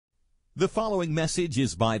The following message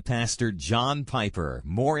is by Pastor John Piper.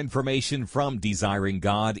 More information from Desiring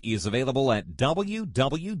God is available at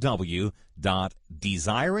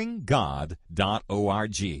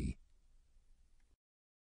www.desiringgod.org.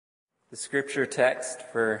 The scripture text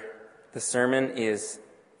for the sermon is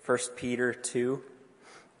 1 Peter 2,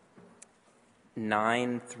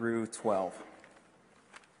 9 through 12.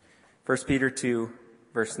 1 Peter 2,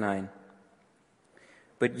 verse 9.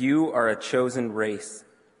 But you are a chosen race,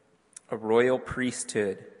 a royal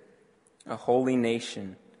priesthood, a holy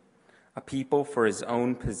nation, a people for his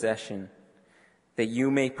own possession, that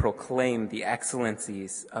you may proclaim the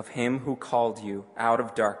excellencies of him who called you out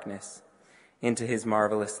of darkness into his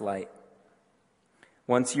marvelous light.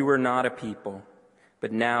 Once you were not a people,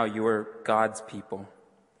 but now you are God's people.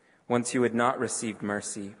 Once you had not received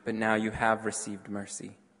mercy, but now you have received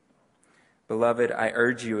mercy. Beloved, I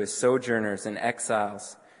urge you as sojourners and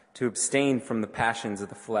exiles to abstain from the passions of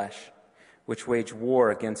the flesh, which wage war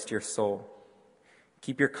against your soul.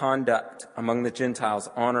 Keep your conduct among the Gentiles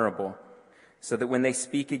honorable, so that when they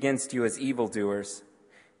speak against you as evildoers,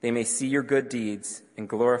 they may see your good deeds and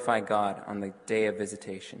glorify God on the day of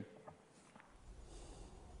visitation.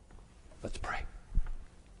 Let's pray.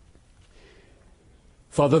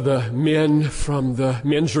 Father, the men from the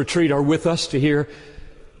men's retreat are with us to hear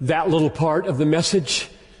that little part of the message.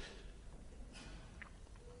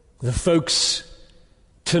 The folks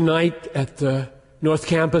tonight at the North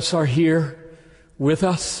Campus are here with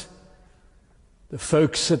us. The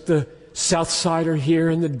folks at the South Side are here,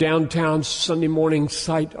 and the downtown Sunday morning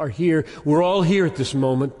site are here. We're all here at this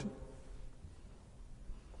moment.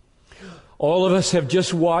 All of us have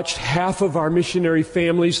just watched half of our missionary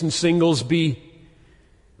families and singles be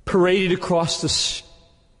paraded across the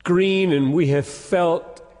screen, and we have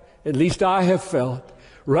felt, at least I have felt,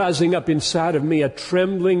 rising up inside of me a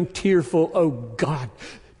trembling, tearful, oh God,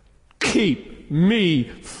 keep me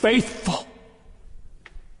faithful.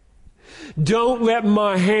 Don't let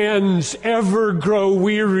my hands ever grow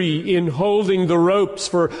weary in holding the ropes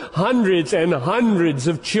for hundreds and hundreds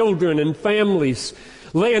of children and families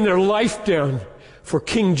laying their life down for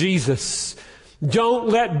King Jesus. Don't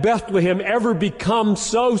let Bethlehem ever become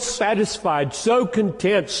so satisfied, so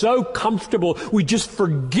content, so comfortable, we just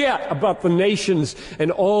forget about the nations and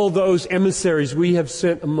all those emissaries we have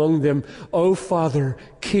sent among them. Oh, Father,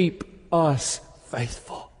 keep us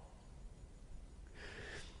faithful.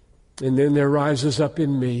 And then there rises up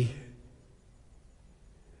in me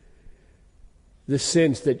the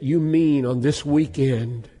sense that you mean on this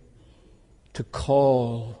weekend to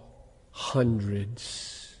call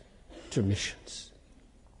hundreds to missions,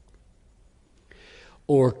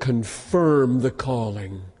 or confirm the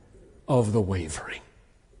calling of the wavering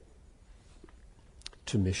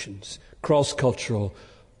to missions, cross-cultural,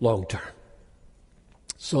 long-term.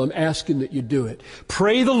 So I'm asking that you do it.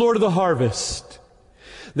 Pray the Lord of the harvest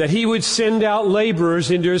that He would send out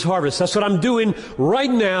laborers into His harvest. That's what I'm doing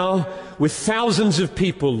right now with thousands of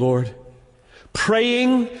people, Lord.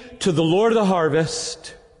 Praying to the Lord of the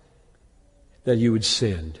harvest that you would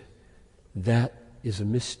send. That is a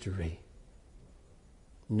mystery.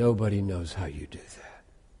 Nobody knows how you do that.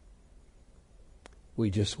 We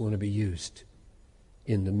just want to be used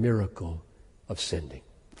in the miracle of sending.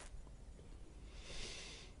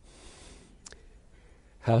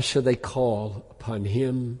 How shall they call upon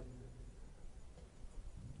Him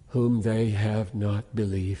whom they have not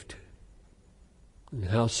believed? And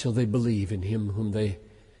how shall they believe in Him whom they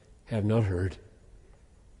have not heard?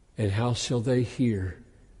 And how shall they hear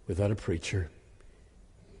without a preacher?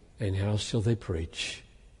 And how shall they preach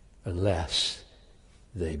unless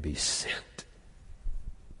they be sent?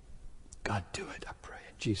 God, do it, I pray.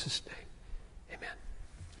 In Jesus' name, amen.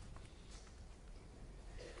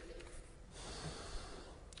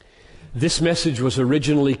 This message was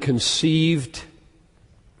originally conceived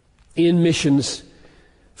in missions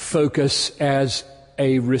focus as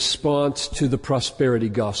a response to the prosperity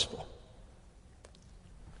gospel,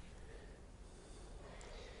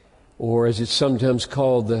 or as it's sometimes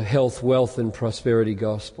called, the health, wealth, and prosperity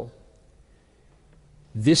gospel.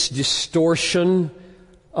 This distortion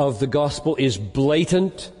of the gospel is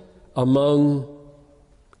blatant among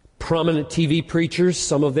prominent TV preachers,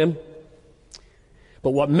 some of them.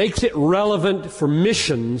 But what makes it relevant for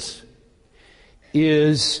missions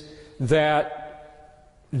is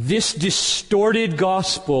that this distorted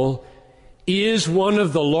gospel is one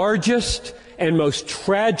of the largest and most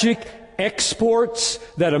tragic exports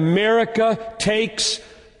that America takes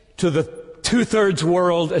to the two-thirds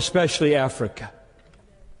world, especially Africa.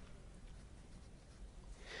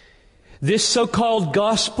 This so-called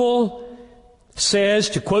gospel says,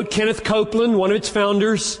 to quote Kenneth Copeland, one of its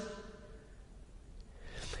founders,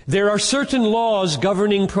 There are certain laws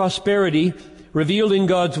governing prosperity revealed in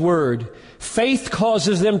God's Word. Faith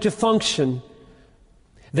causes them to function.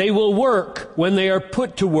 They will work when they are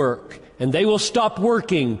put to work, and they will stop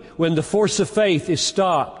working when the force of faith is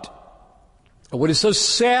stopped. What is so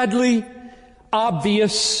sadly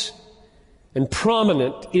obvious and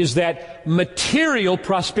prominent is that material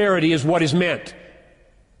prosperity is what is meant,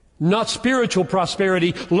 not spiritual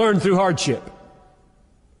prosperity learned through hardship.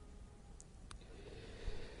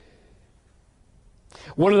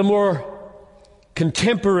 One of the more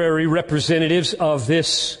contemporary representatives of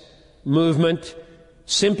this movement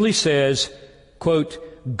simply says, quote,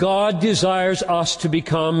 God desires us to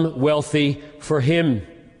become wealthy for Him.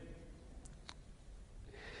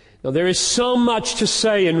 Now, there is so much to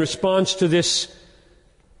say in response to this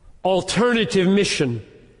alternative mission,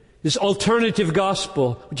 this alternative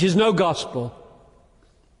gospel, which is no gospel.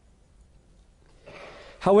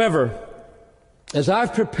 However, as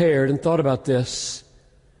I've prepared and thought about this,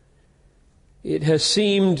 it has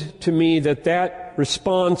seemed to me that that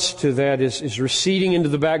response to that is receding into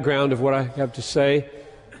the background of what I have to say.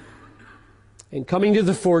 And coming to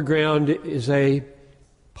the foreground is a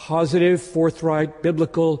positive, forthright,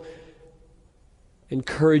 biblical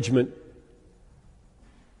encouragement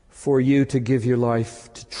for you to give your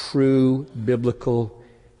life to true biblical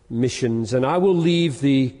missions. And I will leave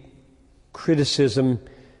the criticism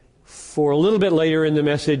for a little bit later in the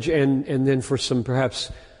message and then for some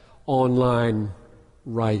perhaps online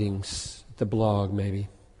writings, the blog maybe.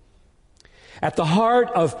 At the heart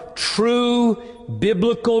of true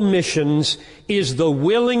biblical missions is the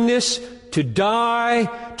willingness to die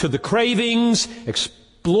to the cravings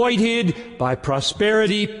exploited by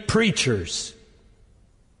prosperity preachers.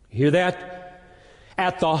 Hear that?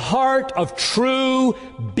 At the heart of true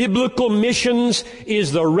biblical missions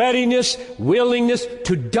is the readiness, willingness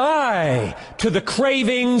to die to the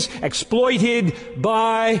cravings exploited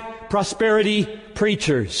by prosperity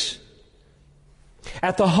preachers.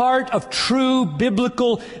 At the heart of true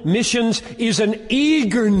biblical missions is an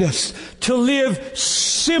eagerness to live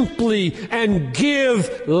simply and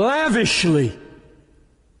give lavishly.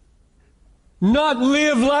 Not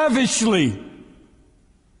live lavishly.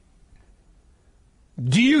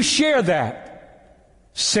 Do you share that,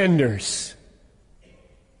 senders?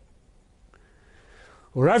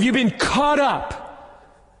 Or have you been caught up?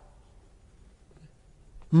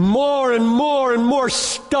 More and more and more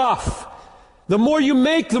stuff. The more you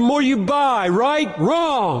make, the more you buy. Right?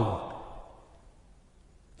 Wrong.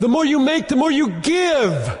 The more you make, the more you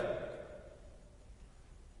give.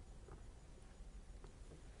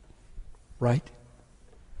 Right?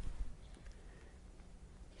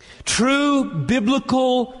 True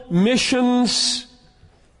biblical missions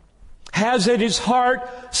has at its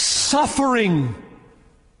heart suffering.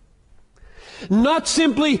 Not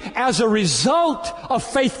simply as a result of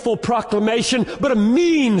faithful proclamation, but a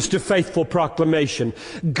means to faithful proclamation.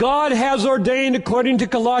 God has ordained, according to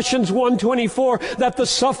Colossians 1:24, that the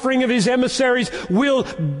suffering of His emissaries will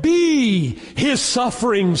be His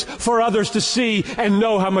sufferings for others to see and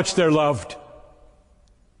know how much they're loved.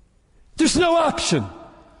 There's no option.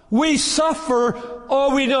 We suffer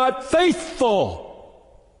or we're not faithful.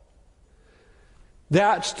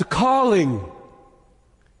 That's the calling.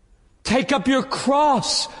 Take up your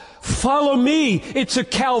cross. Follow me. It's a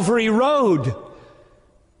Calvary road.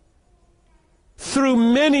 Through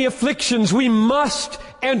many afflictions, we must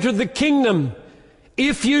enter the kingdom.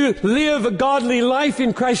 If you live a godly life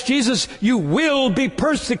in Christ Jesus, you will be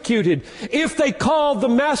persecuted. If they call the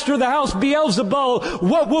master of the house Beelzebul,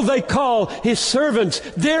 what will they call his servants?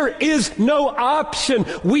 There is no option.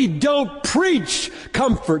 We don't preach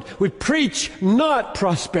comfort. We preach not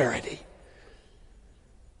prosperity.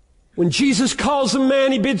 When Jesus calls a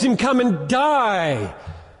man, He bids him come and die.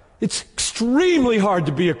 It's extremely hard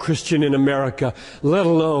to be a Christian in America, let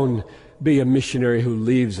alone be a missionary who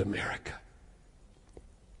leaves America.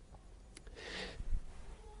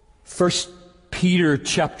 1 Peter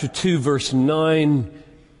chapter 2 verse 9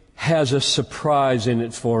 has a surprise in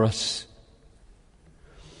it for us.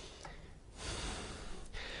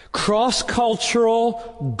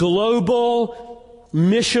 Cross-cultural, global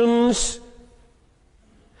missions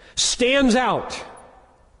stands out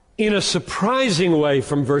in a surprising way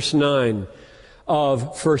from verse 9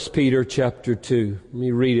 of 1 Peter chapter 2. Let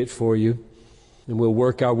me read it for you, and we'll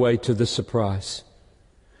work our way to the surprise.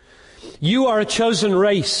 You are a chosen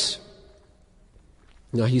race.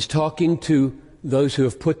 Now he's talking to those who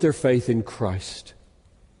have put their faith in Christ.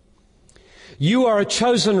 You are a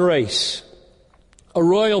chosen race, a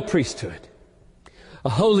royal priesthood, a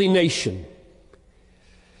holy nation,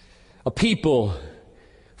 a people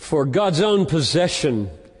for God's own possession,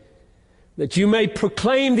 that you may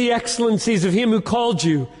proclaim the excellencies of Him who called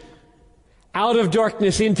you out of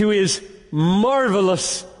darkness into His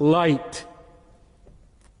marvelous light.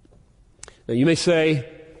 Now you may say,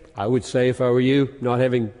 I would say if I were you, not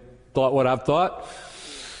having thought what I've thought,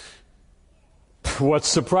 what's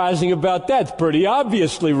surprising about that? It's pretty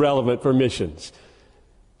obviously relevant for missions.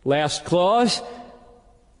 Last clause,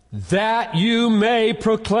 that you may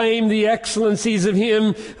proclaim the excellencies of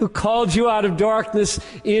Him who called you out of darkness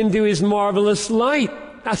into His marvelous light.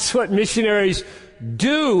 That's what missionaries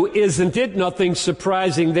do, isn't it? Nothing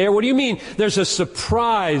surprising there. What do you mean there's a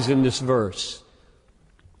surprise in this verse?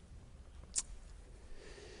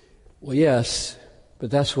 Well, yes,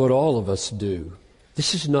 but that's what all of us do.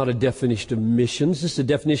 This is not a definition of missions. This is a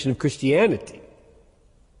definition of Christianity.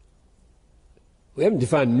 We haven't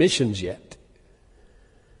defined missions yet.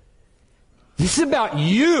 This is about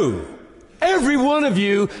you. Every one of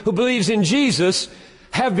you who believes in Jesus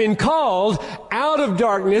have been called out of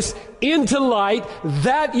darkness into light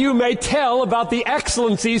that you may tell about the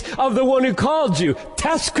excellencies of the one who called you.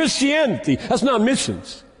 That's Christianity. That's not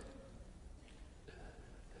missions.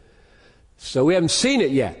 So we haven't seen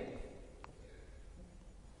it yet.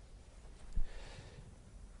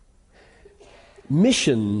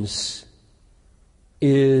 Missions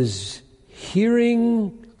is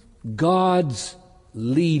hearing God's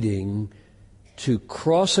leading to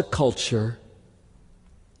cross a culture,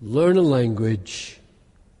 learn a language,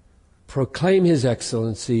 proclaim His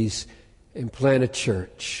excellencies, and plant a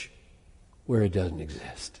church where it doesn't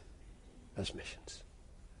exist. That's missions.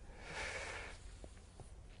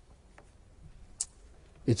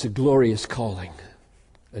 It's a glorious calling,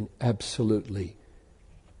 an absolutely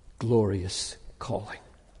glorious calling.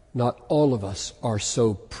 Not all of us are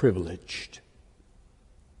so privileged.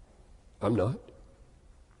 I'm not.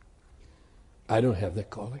 I don't have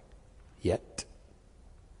that calling yet.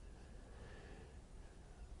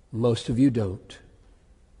 Most of you don't.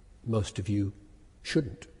 Most of you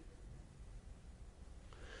shouldn't.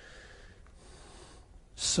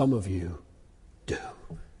 Some of you do.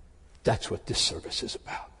 That's what this service is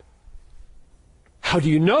about. How do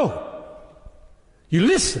you know? You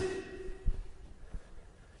listen.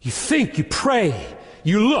 You think, you pray,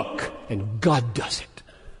 you look, and God does it.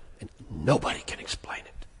 And nobody can explain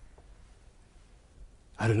it.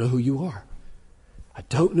 I don't know who you are. I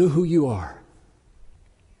don't know who you are.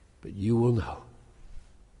 But you will know.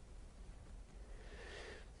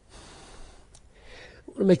 I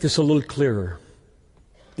want to make this a little clearer,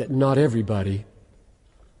 that not everybody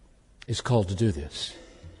is called to do this.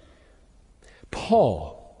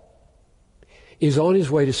 Paul is on his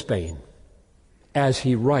way to Spain as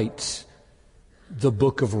he writes the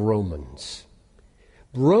book of Romans.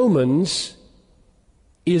 Romans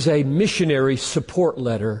is a missionary support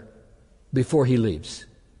letter before he leaves.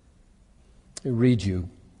 I read you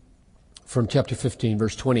from chapter 15,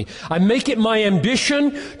 verse 20. I make it my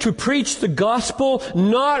ambition to preach the gospel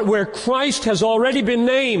not where Christ has already been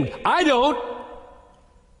named. I don't.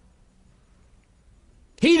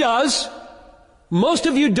 He does. Most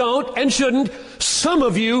of you don't and shouldn't. Some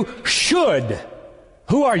of you should.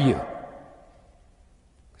 Who are you?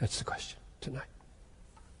 That's the question tonight.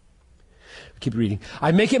 Keep reading.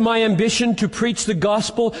 I make it my ambition to preach the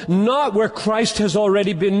gospel not where Christ has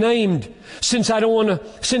already been named. Since I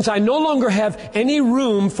no longer have any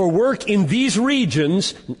room for work in these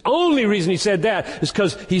regions, the only reason he said that is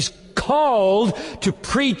because he's called to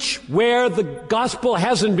preach where the gospel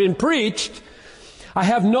hasn't been preached. I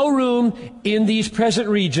have no room in these present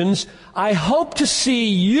regions. I hope to see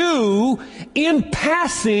you in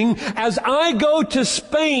passing as I go to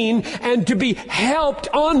Spain and to be helped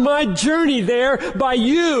on my journey there by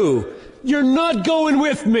you. You're not going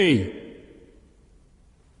with me.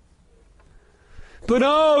 But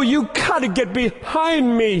you gotta get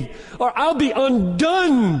behind me or I'll be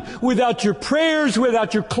undone without your prayers,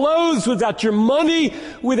 without your clothes, without your money,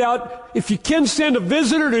 if you can send a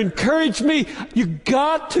visitor to encourage me, you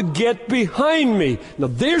got to get behind me. Now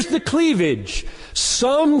there's the cleavage.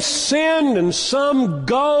 Some send and some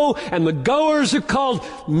go, and the goers are called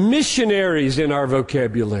missionaries in our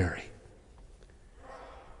vocabulary.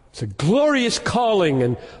 It's a glorious calling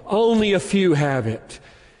and only a few have it.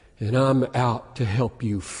 And I'm out to help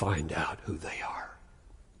you find out who they are.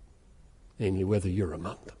 And whether you're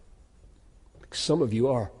among them. Some of you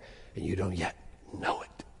are, and you don't yet know it.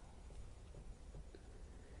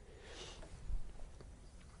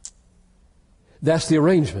 That's the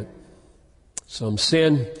arrangement. Some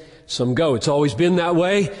sin, some go. It's always been that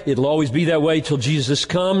way. It'll always be that way till Jesus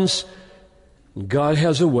comes. And God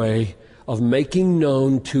has a way of making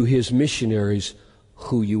known to His missionaries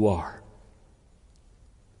who you are.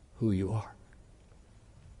 who you are.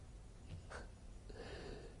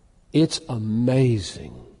 It's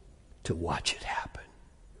amazing to watch it happen.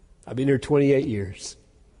 I've been here 28 years.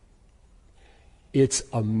 It's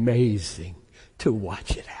amazing to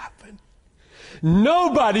watch it happen.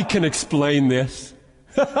 Nobody can explain this.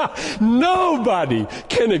 Nobody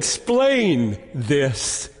can explain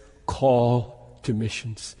this call to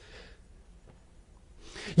missions.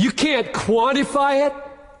 You can't quantify it.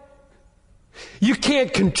 You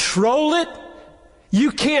can't control it.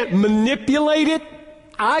 You can't manipulate it.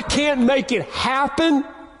 I can't make it happen.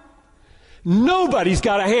 Nobody's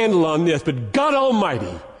got a handle on this but God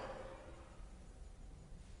Almighty.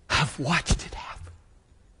 I've watched it happen.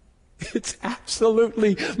 It's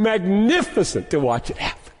absolutely magnificent to watch it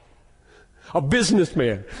happen. A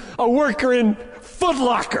businessman, a worker in Foot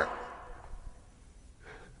Locker,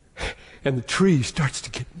 and the tree starts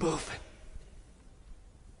to get moving.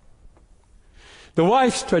 The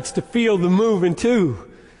wife starts to feel the moving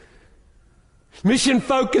too. Mission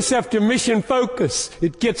focus after mission focus.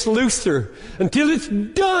 It gets looser until it's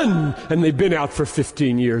done. And they've been out for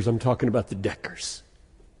 15 years. I'm talking about the Deckers.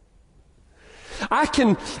 I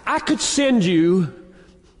could send you,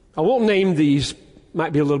 I won't name these,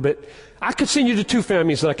 might be a little bit. I could send you to two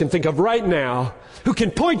families that I can think of right now who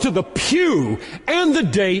can point to the pew and the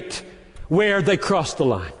date where they crossed the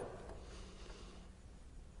line.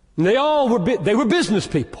 And they were business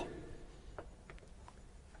people.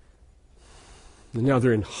 And now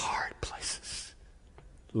they're in hard places,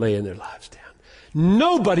 laying their lives down.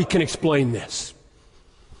 Nobody can explain this.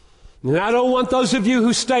 And I don't want those of you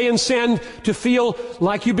who stay in sin to feel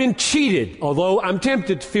like you've been cheated, although I'm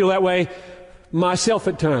tempted to feel that way myself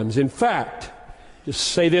at times. In fact, just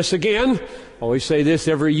say this again, always say this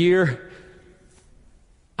every year,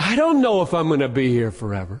 I don't know if I'm going to be here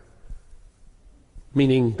forever.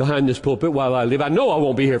 Meaning behind this pulpit while I live. I know I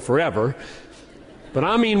won't be here forever. But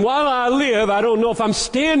I mean, while I live, I don't know if I'm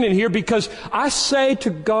standing here because I say to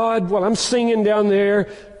God, while I'm singing down there,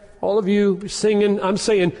 all of you singing, I'm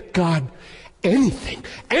saying, God, anything,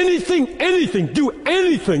 do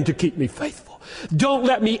anything to keep me faithful. Don't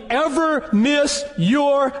let me ever miss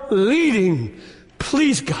your leading.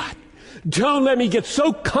 Please, God, don't let me get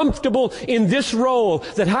so comfortable in this role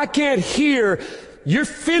that I can't hear you're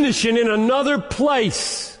finishing in another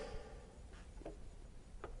place.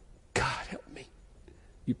 God, help me.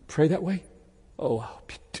 You pray that way? Oh, I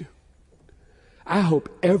hope you do. I hope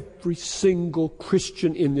every single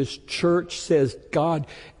Christian in this church says, God,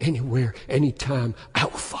 anywhere, anytime, I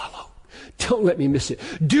will follow. Don't let me miss it.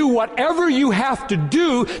 Do whatever you have to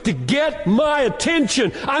do to get my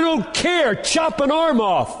attention. I don't care. Chop an arm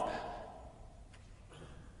off.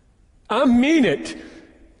 I mean it.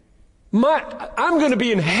 I'm going to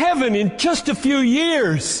be in heaven in just a few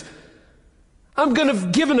years. I'm going to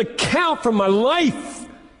give an account for my life.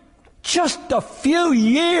 Just a few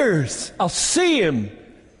years. I'll see Him.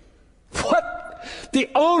 What? The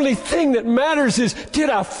only thing that matters is, did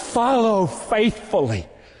I follow faithfully?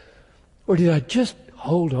 Or did I just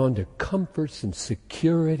hold on to comforts and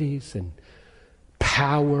securities and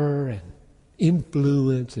power and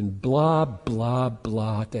influence and blah, blah,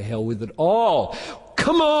 blah? To hell with it all.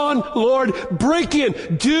 Come on, Lord, break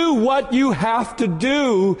in. Do what you have to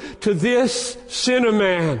do to this sinner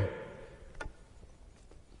man.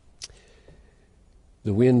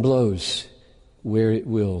 The wind blows where it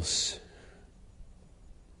wills.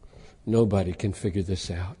 Nobody can figure this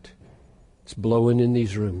out. It's blowing in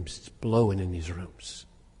these rooms. It's blowing in these rooms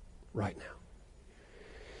right now.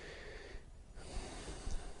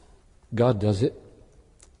 God does it.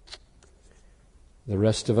 The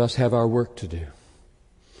rest of us have our work to do.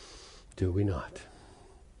 Do we not?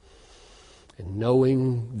 And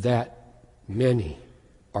knowing that many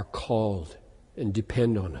are called and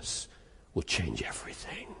depend on us will change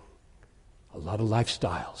everything. A lot of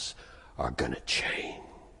lifestyles are going to change.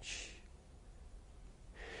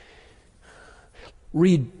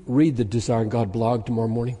 Read the Desiring God blog tomorrow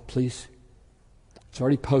morning, please. It's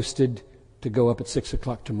already posted to go up at 6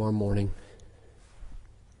 o'clock tomorrow morning.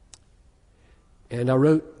 And I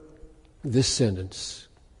wrote this sentence,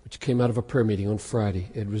 which came out of a prayer meeting on Friday.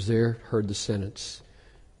 Ed was there, heard the sentence.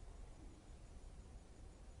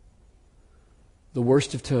 The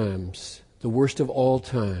worst of times, the worst of all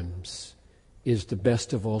times, is the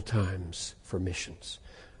best of all times for missions.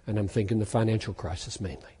 And I'm thinking the financial crisis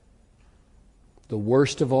mainly. The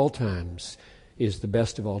worst of all times is the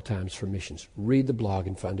best of all times for missions. Read the blog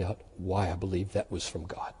and find out why I believe that was from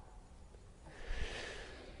God.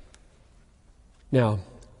 Now,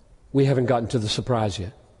 we haven't gotten to the surprise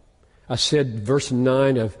yet. I said verse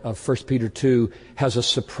 9 of 1 Peter 2 has a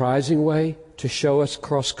surprising way to show us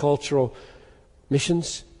cross-cultural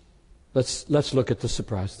missions? Let's look at the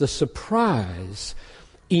surprise. The surprise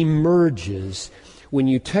emerges when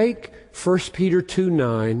you take 1 Peter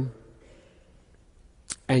 2:9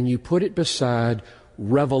 and you put it beside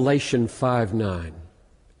Revelation 5:9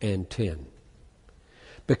 and 10.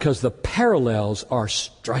 Because the parallels are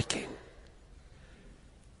striking.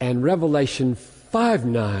 And Revelation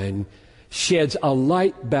 5:9 sheds a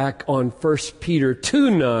light back on 1 Peter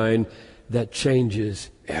 2:9 that changes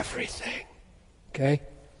everything. Okay?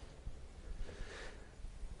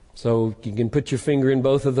 So you can put your finger in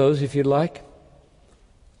both of those if you'd like.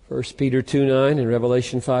 1 Peter 2:9 and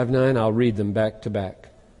Revelation 5:9. I'll read them back to back.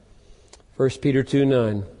 1 Peter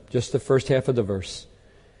 2:9, just the first half of the verse.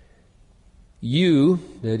 You,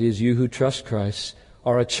 that is you who trust Christ,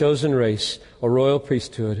 are a chosen race, a royal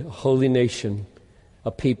priesthood, a holy nation,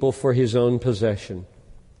 a people for His own possession.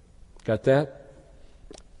 Got that?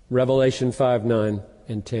 Revelation 5:9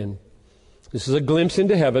 and 10. This is a glimpse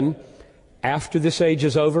into heaven after this age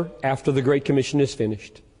is over, after the Great Commission is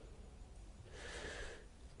finished.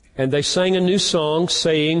 And they sang a new song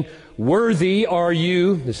saying, worthy are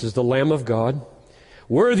you, this is the Lamb of God,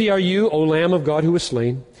 worthy are you, O Lamb of God who was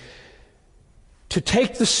slain, to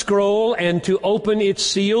take the scroll and to open its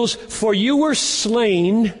seals, for you were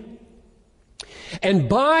slain, and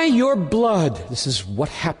by your blood, this is what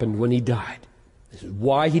happened when He died. This is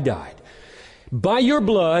why He died. By your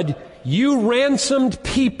blood, you ransomed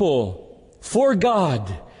people for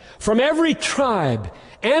God from every tribe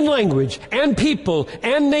and language and people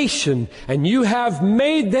and nation, and you have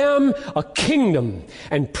made them a kingdom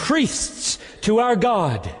and priests to our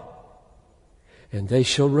God, and they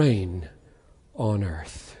shall reign on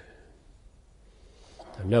earth.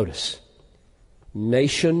 Now notice,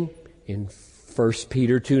 nation in 1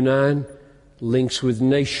 Peter 2:9 links with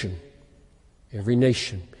nation, every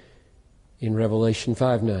nation in Revelation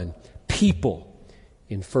 5:9. People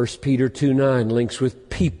in 1 Peter 2:9 links with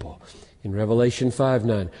people in Revelation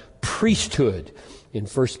 5:9. Priesthood in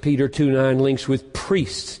 1 Peter 2:9 links with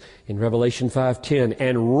priests in Revelation 5:10.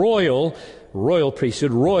 And royal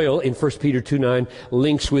priesthood, royal in 1 Peter 2:9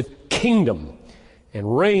 links with kingdom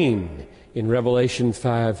and reign in Revelation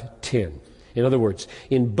 5:10. In other words,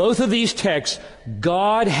 in both of these texts,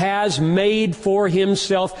 God has made for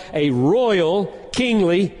Himself a royal,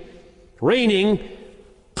 kingly, reigning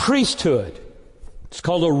priesthood. It's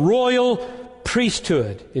called a royal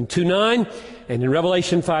priesthood in 2:9, and in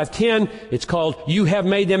Revelation 5:10, it's called, you have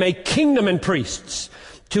made them a kingdom and priests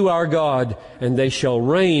to our God, and they shall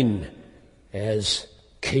reign as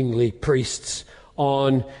kingly priests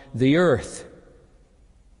on the earth.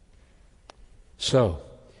 So,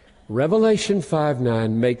 Revelation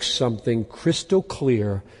 5:9 makes something crystal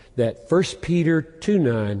clear that 1 Peter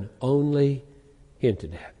 2:9 only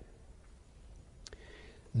hinted at.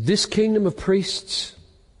 This kingdom of priests,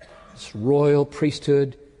 this royal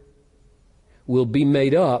priesthood, will be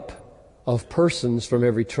made up of persons from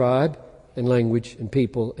every tribe and language and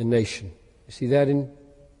people and nation. You see that in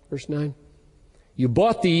verse 9? You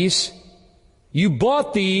bought these,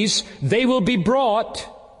 they will be brought.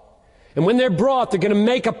 And when they're brought, they're going to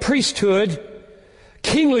make a priesthood,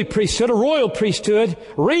 kingly priesthood, a royal priesthood,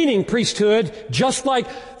 reigning priesthood, just like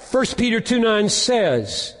 1 Peter 2:9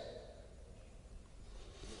 says.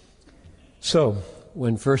 So,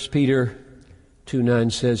 when 1 Peter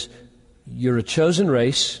 2:9 says, you're a chosen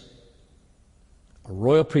race, a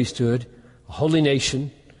royal priesthood, a holy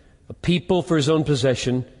nation, a people for His own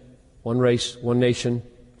possession, one race, one nation,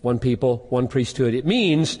 one people, one priesthood, it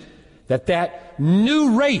means that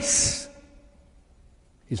new race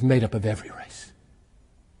is made up of every race.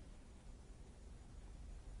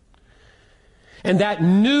 And that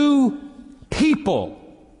new people,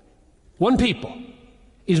 one people,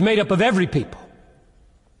 is made up of every people.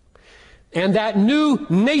 And that new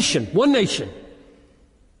nation, one nation,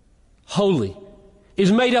 holy,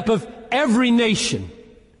 is made up of every nation.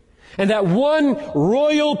 And that one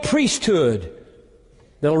royal priesthood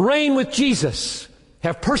that'll reign with Jesus,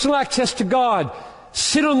 have personal access to God,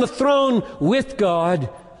 sit on the throne with God,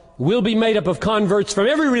 will be made up of converts from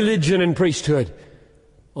every religion and priesthood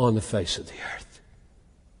on the face of the earth.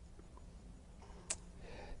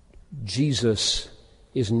 Jesus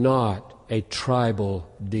is not a tribal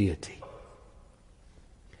deity.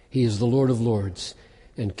 He is the Lord of Lords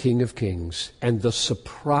and King of Kings. And the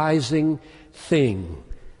surprising thing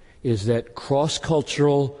is that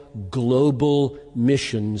cross-cultural global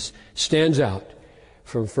missions stands out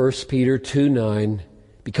from 1 Peter 2:9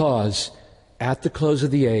 because at the close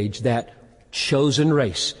of the age, that chosen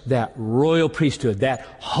race, that royal priesthood, that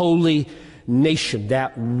holy nation,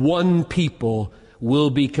 that one people will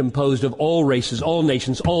be composed of all races, all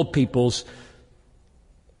nations, all peoples,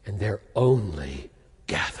 and they're only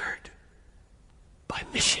gathered by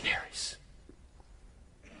missionaries.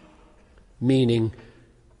 Meaning,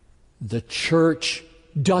 the church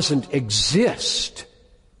doesn't exist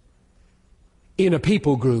in a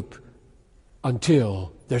people group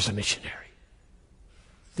until there's a missionary.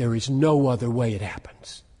 There is no other way it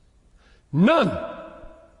happens. None.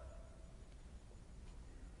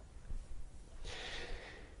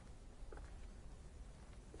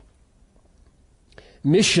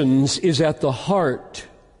 Missions is at the heart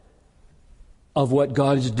of what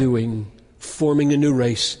God is doing, forming a new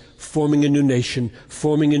race, forming a new nation,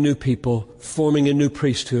 forming a new people, forming a new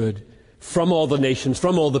priesthood from all the nations,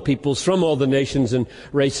 from all the peoples, from all the nations and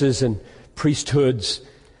races and priesthoods.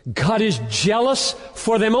 God is jealous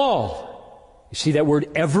for them all. You see that word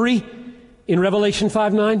every in Revelation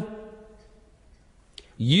 5:9?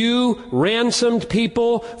 You ransomed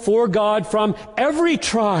people for God from every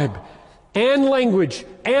tribe and language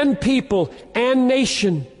and people and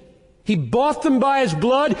nation. He bought them by His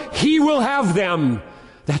blood. He will have them.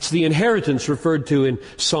 That's the inheritance referred to in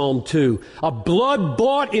Psalm 2. A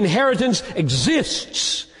blood-bought inheritance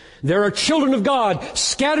exists. There are children of God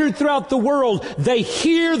scattered throughout the world. They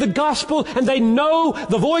hear the gospel and they know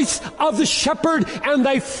the voice of the shepherd and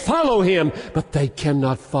they follow him. But they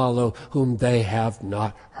cannot follow whom they have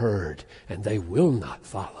not heard. And they will not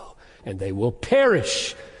follow. And they will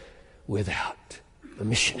perish without a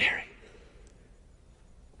missionary.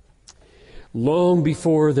 Long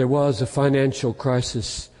before there was a financial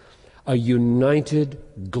crisis, a united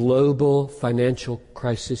global financial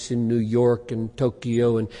crisis in New York and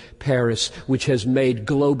Tokyo and Paris, which has made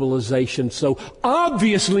globalization so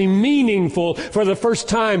obviously meaningful for the first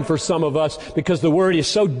time for some of us, because the word is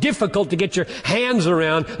so difficult to get your hands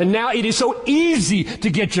around, and now it is so easy to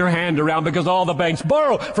get your hand around because all the banks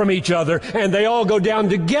borrow from each other and they all go down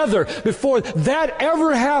together. Before that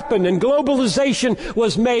ever happened and globalization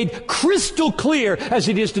was made crystal clear as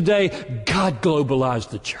it is today, God globalized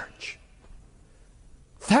the church.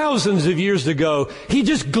 Thousands of years ago, He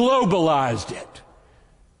just globalized it.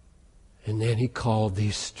 And then He called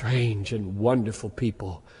these strange and wonderful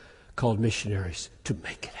people called missionaries to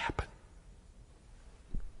make it happen.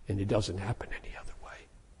 And it doesn't happen any other way.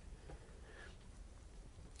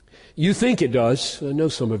 You think it does. I know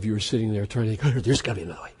some of you are sitting there trying to think, oh, there's got to be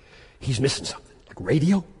another way. He's missing something. Like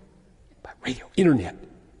radio? By radio. Internet.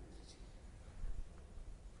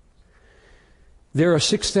 There are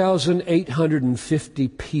 6,850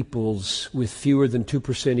 peoples with fewer than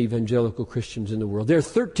 2% evangelical Christians in the world. There are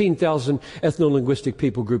 13,000 ethno-linguistic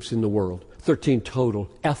people groups in the world. 13 total,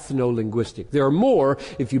 ethno-linguistic. There are more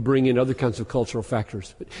if you bring in other kinds of cultural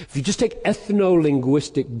factors. But if you just take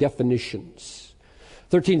ethno-linguistic definitions,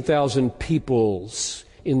 13,000 peoples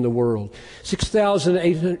in the world.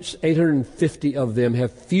 6,850 of them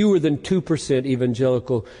have fewer than 2%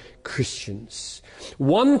 evangelical Christians.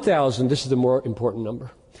 1,000, this is the more important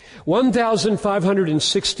number,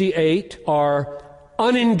 1,568 are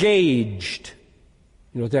unengaged.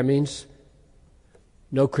 You know what that means?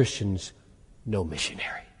 No Christians, no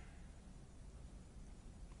missionary.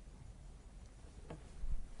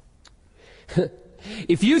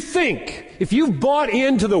 If you've bought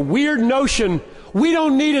into the weird notion, we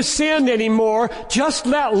don't need to send anymore, just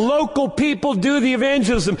let local people do the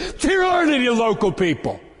evangelism. There aren't any local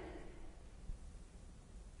people.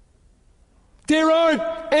 There aren't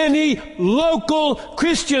any local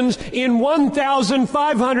Christians in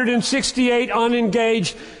 1,568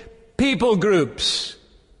 unengaged people groups.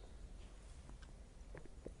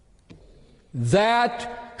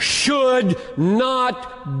 That should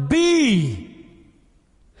not be.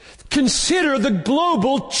 Consider the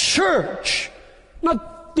global church,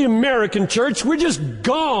 not the American church. We're just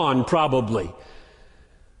gone, probably.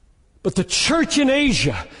 But the church in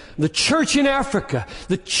Asia, the church in Africa,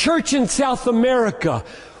 the church in South America,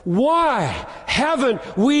 why haven't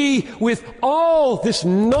we, with all this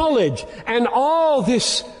knowledge and all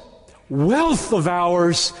this wealth of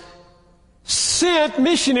ours, sent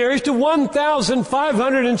missionaries to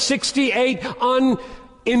 1,568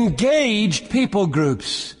 unengaged people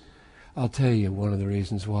groups? I'll tell you one of the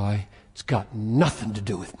reasons why. It's got nothing to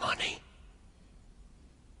do with money,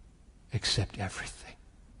 except everything.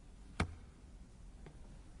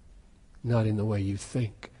 Not in the way you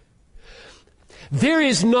think. There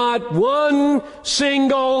is not one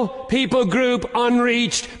single people group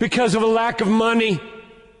unreached because of a lack of money.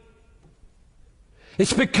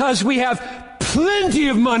 It's because we have plenty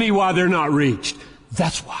of money while they're not reached.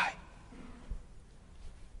 That's why.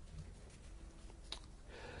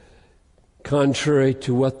 Contrary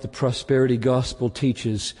to what the prosperity gospel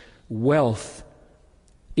teaches, wealth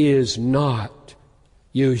is not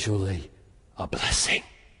usually a blessing.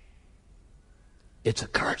 It's a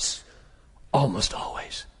curse, almost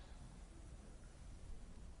always.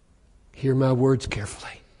 Hear my words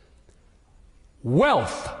carefully.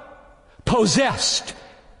 Wealth possessed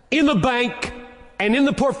in the bank and in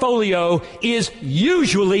the portfolio is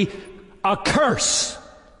usually a curse.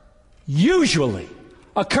 Usually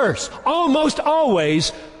a curse. Almost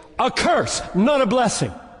always a curse, not a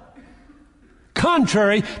blessing.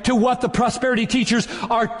 Contrary to what the prosperity teachers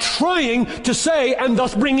are trying to say, and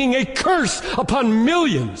thus bringing a curse upon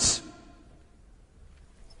millions.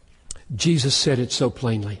 Jesus said it so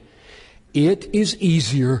plainly. It is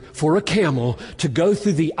easier for a camel to go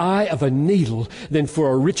through the eye of a needle than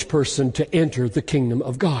for a rich person to enter the kingdom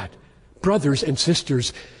of God. Brothers and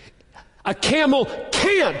sisters, a camel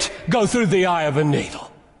can't go through the eye of a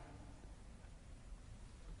needle.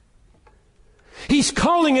 He's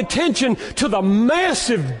calling attention to the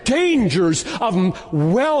massive dangers of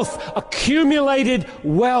wealth, accumulated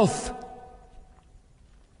wealth.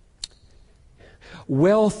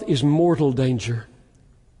 Wealth is mortal danger.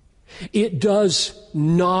 It does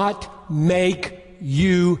not make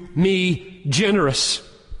you, me, generous.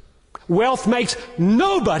 Wealth makes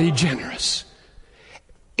nobody generous.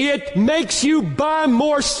 It makes you buy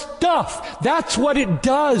more stuff. That's what it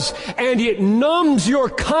does. And it numbs your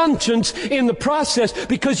conscience in the process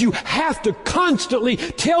because you have to constantly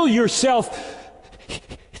tell yourself,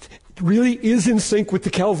 it really is in sync with the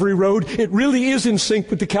Calvary Road. It really is in sync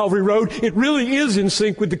with the Calvary Road. It really is in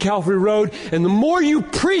sync with the Calvary Road. And the more you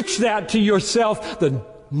preach that to yourself, the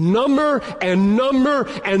number and number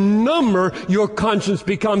and number your conscience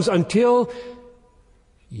becomes until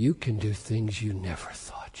you can do things you never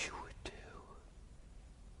thought you would do.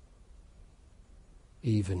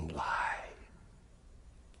 Even lie.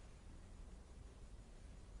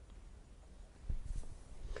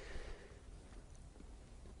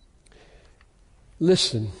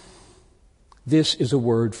 Listen, this is a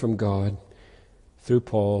word from God through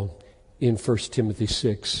Paul in 1 Timothy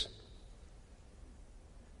 6.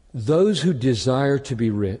 Those who desire to be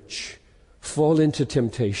rich fall into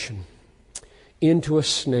temptation, into a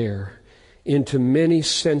snare, into many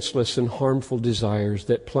senseless and harmful desires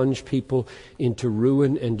that plunge people into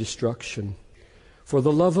ruin and destruction. For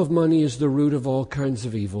the love of money is the root of all kinds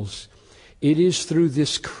of evils. It is through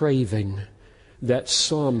this craving that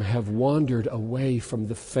some have wandered away from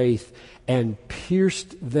the faith and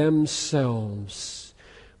pierced themselves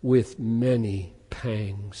with many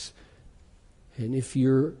pangs. And if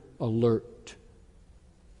you're alert,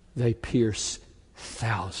 they pierce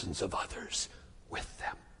thousands of others with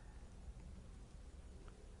them.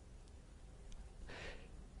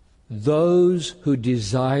 Those who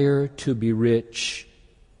desire to be rich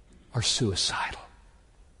are suicidal.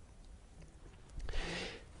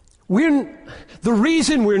 The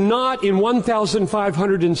reason we're not in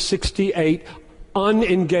 1,568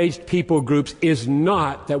 unengaged people groups is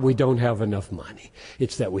not that we don't have enough money.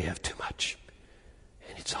 It's that we have too much.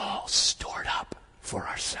 And it's all stored up for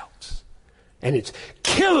ourselves. And it's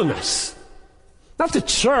killing us. Not the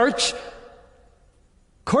church. Of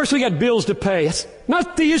course we got bills to pay. It's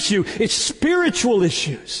not the issue. It's spiritual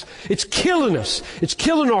issues. It's killing us. It's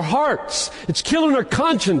killing our hearts. It's killing our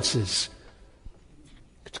consciences.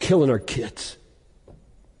 It's killing our kids.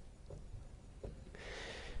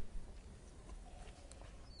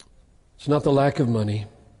 It's not the lack of money.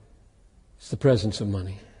 It's the presence of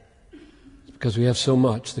money. It's because we have so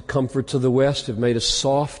much. The comforts of the West have made us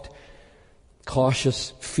soft,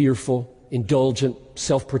 cautious, fearful, indulgent,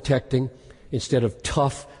 self-protecting, instead of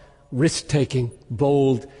tough, risk-taking,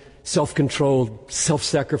 bold, self-controlled,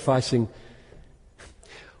 self-sacrificing.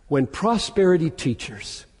 When prosperity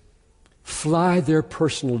teachers fly their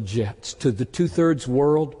personal jets to the two-thirds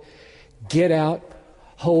world, get out,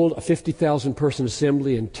 hold a 50,000 person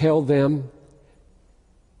assembly and tell them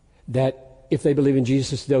that if they believe in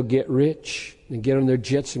Jesus, they'll get rich and get on their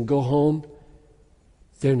jets and go home,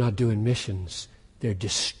 they're not doing missions. They're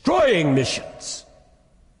destroying missions.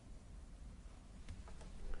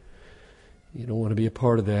 You don't want to be a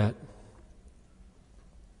part of that.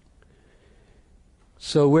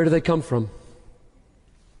 So where do they come from?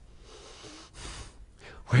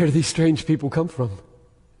 Where do these strange people come from?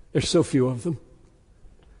 There's so few of them.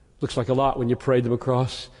 Looks like a lot when you parade them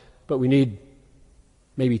across, but we need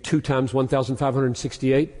maybe 2 times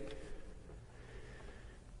 1,568.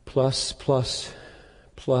 Plus.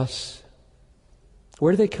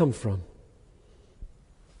 Where do they come from?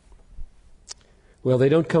 Well, they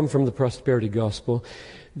don't come from the prosperity gospel.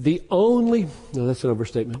 No, that's an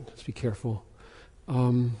overstatement. Let's be careful.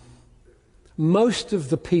 Most of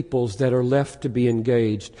the peoples that are left to be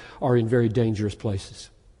engaged are in very dangerous places.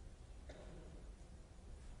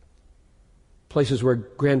 Places where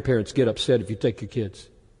grandparents get upset if you take your kids.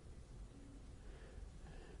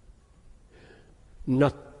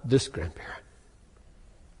 Not this grandparent.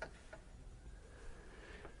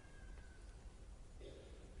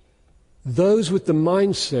 Those with the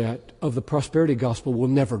mindset of the prosperity gospel will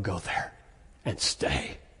never go there and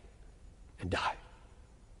stay and die.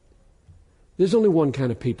 There's only one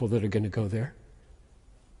kind of people that are going to go there.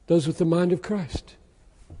 Those with the mind of Christ,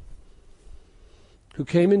 who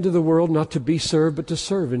came into the world not to be served, but to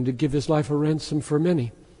serve and to give his life a ransom for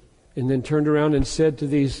many. And then turned around and said to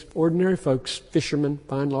these ordinary folks, fishermen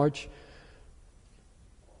by and large,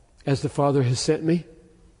 as the Father has sent me,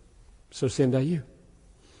 so send I you.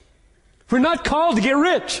 We're not called to get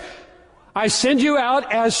rich. I send you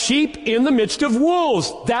out as sheep in the midst of wolves.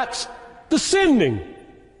 That's the sending.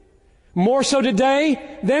 More so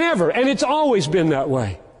today than ever. And it's always been that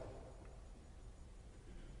way.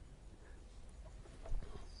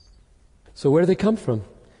 So where do they come from?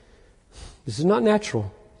 This is not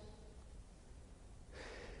natural.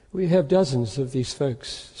 We have dozens of these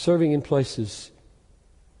folks serving in places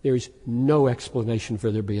there is no explanation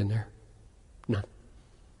for their being there. None.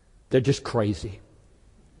 They're just crazy.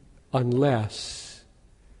 Unless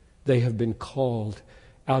they have been called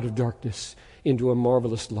out of darkness into a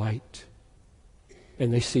marvelous light.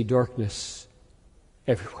 And they see darkness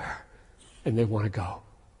everywhere. And they want to go.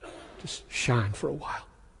 Just shine for a while.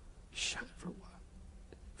 Shine for a while.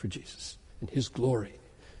 For Jesus and His glory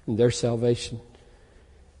and their salvation.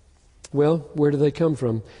 Well, where do they come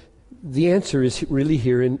from? The answer is really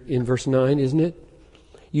here in verse 9, isn't it?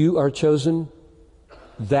 You are chosen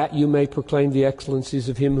that you may proclaim the excellencies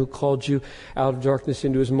of Him who called you out of darkness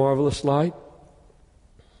into His marvelous light.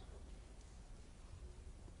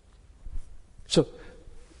 So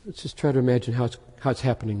let's just try to imagine how it's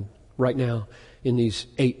happening right now in these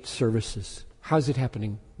 8 services. How's it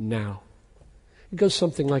happening now? It goes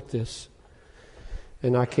something like this.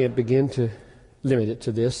 And I can't begin to limit it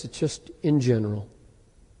to this. It's just in general.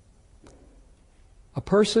 A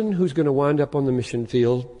person who's going to wind up on the mission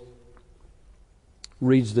field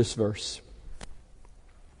reads this verse.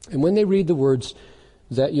 And when they read the words,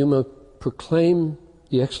 that you may proclaim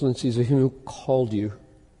the excellencies of Him who called you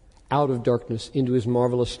out of darkness into His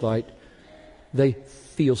marvelous light, they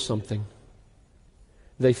feel something.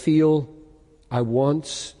 They feel, I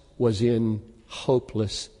once was in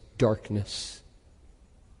hopeless darkness.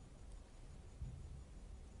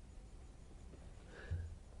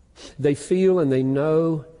 They feel and they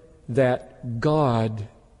know that God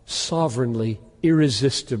sovereignly,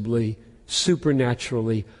 irresistibly,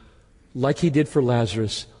 supernaturally, like He did for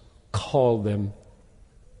Lazarus, called them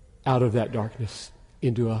out of that darkness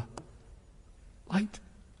into a light,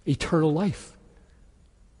 eternal life.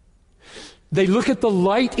 They look at the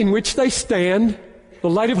light in which they stand, the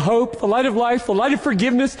light of hope, the light of life, the light of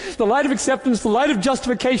forgiveness, the light of acceptance, the light of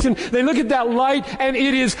justification. They look at that light and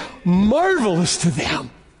it is marvelous to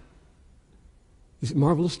them. Is it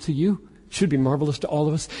marvelous to you? It should be marvelous to all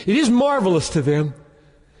of us. It is marvelous to them.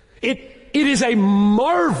 It is a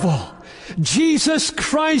marvel. Jesus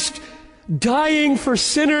Christ dying for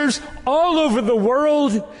sinners all over the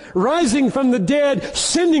world, rising from the dead,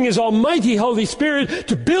 sending His almighty Holy Spirit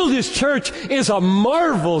to build His church is a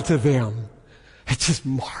marvel to them. It's just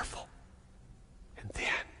marvel. And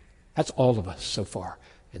then, that's all of us so far.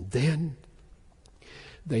 And then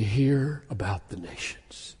they hear about the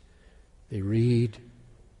nations. They read,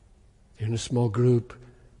 they're in a small group,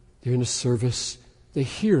 they're in a service, they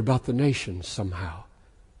hear about the nations somehow.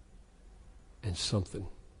 And something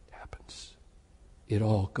happens. It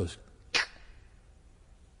all goes.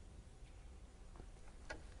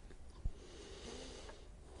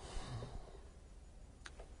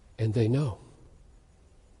 And they know,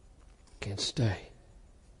 can't stay,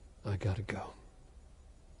 I gotta go.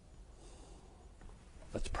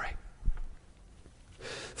 Let's pray.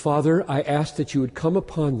 Father, I ask that you would come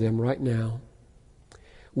upon them right now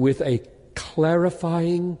with a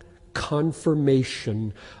clarifying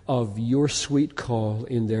confirmation of your sweet call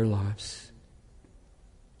in their lives.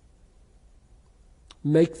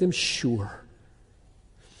 Make them sure.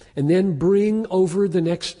 And then bring over the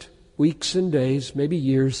next weeks and days, maybe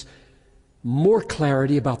years, more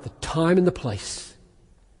clarity about the time and the place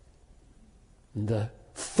and the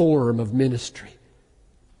form of ministry.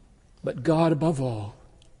 But God, above all,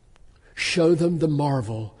 show them the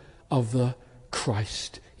marvel of the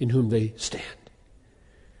Christ in whom they stand.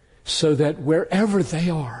 so that wherever they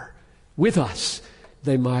are with us,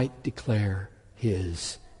 they might declare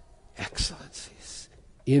His excellencies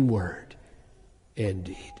in word and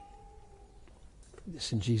deed.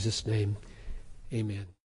 This in Jesus' name, amen.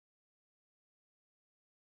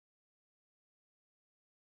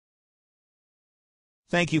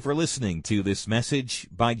 Thank you for listening to this message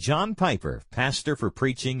by John Piper, pastor for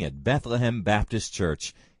preaching at Bethlehem Baptist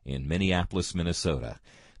Church in Minneapolis, Minnesota.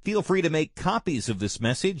 Feel free to make copies of this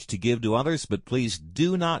message to give to others, but please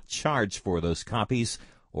do not charge for those copies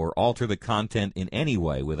or alter the content in any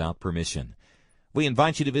way without permission. We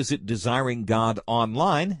invite you to visit Desiring God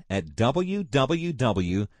online at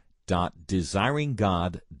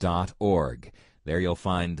www.desiringgod.org. There you'll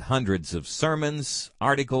find hundreds of sermons,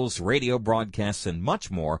 articles, radio broadcasts, and much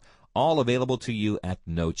more, all available to you at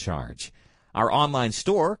no charge. Our online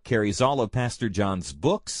store carries all of Pastor John's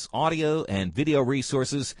books, audio, and video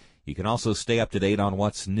resources. You can also stay up to date on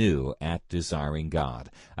what's new at Desiring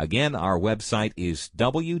God. Again, our website is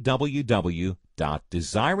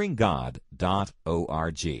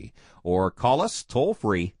www.desiringgod.org. Or call us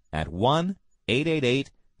toll-free at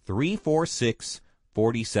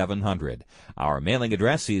 1-888-346-4700. Our mailing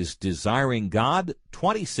address is Desiring God,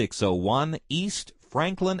 2601 East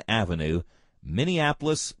Franklin Avenue,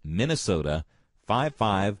 Minneapolis, Minnesota,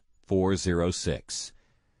 55406.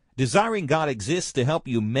 Desiring God exists to help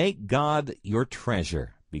you make God your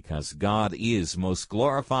treasure, because God is most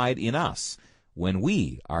glorified in us when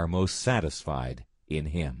we are most satisfied in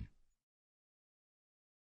Him.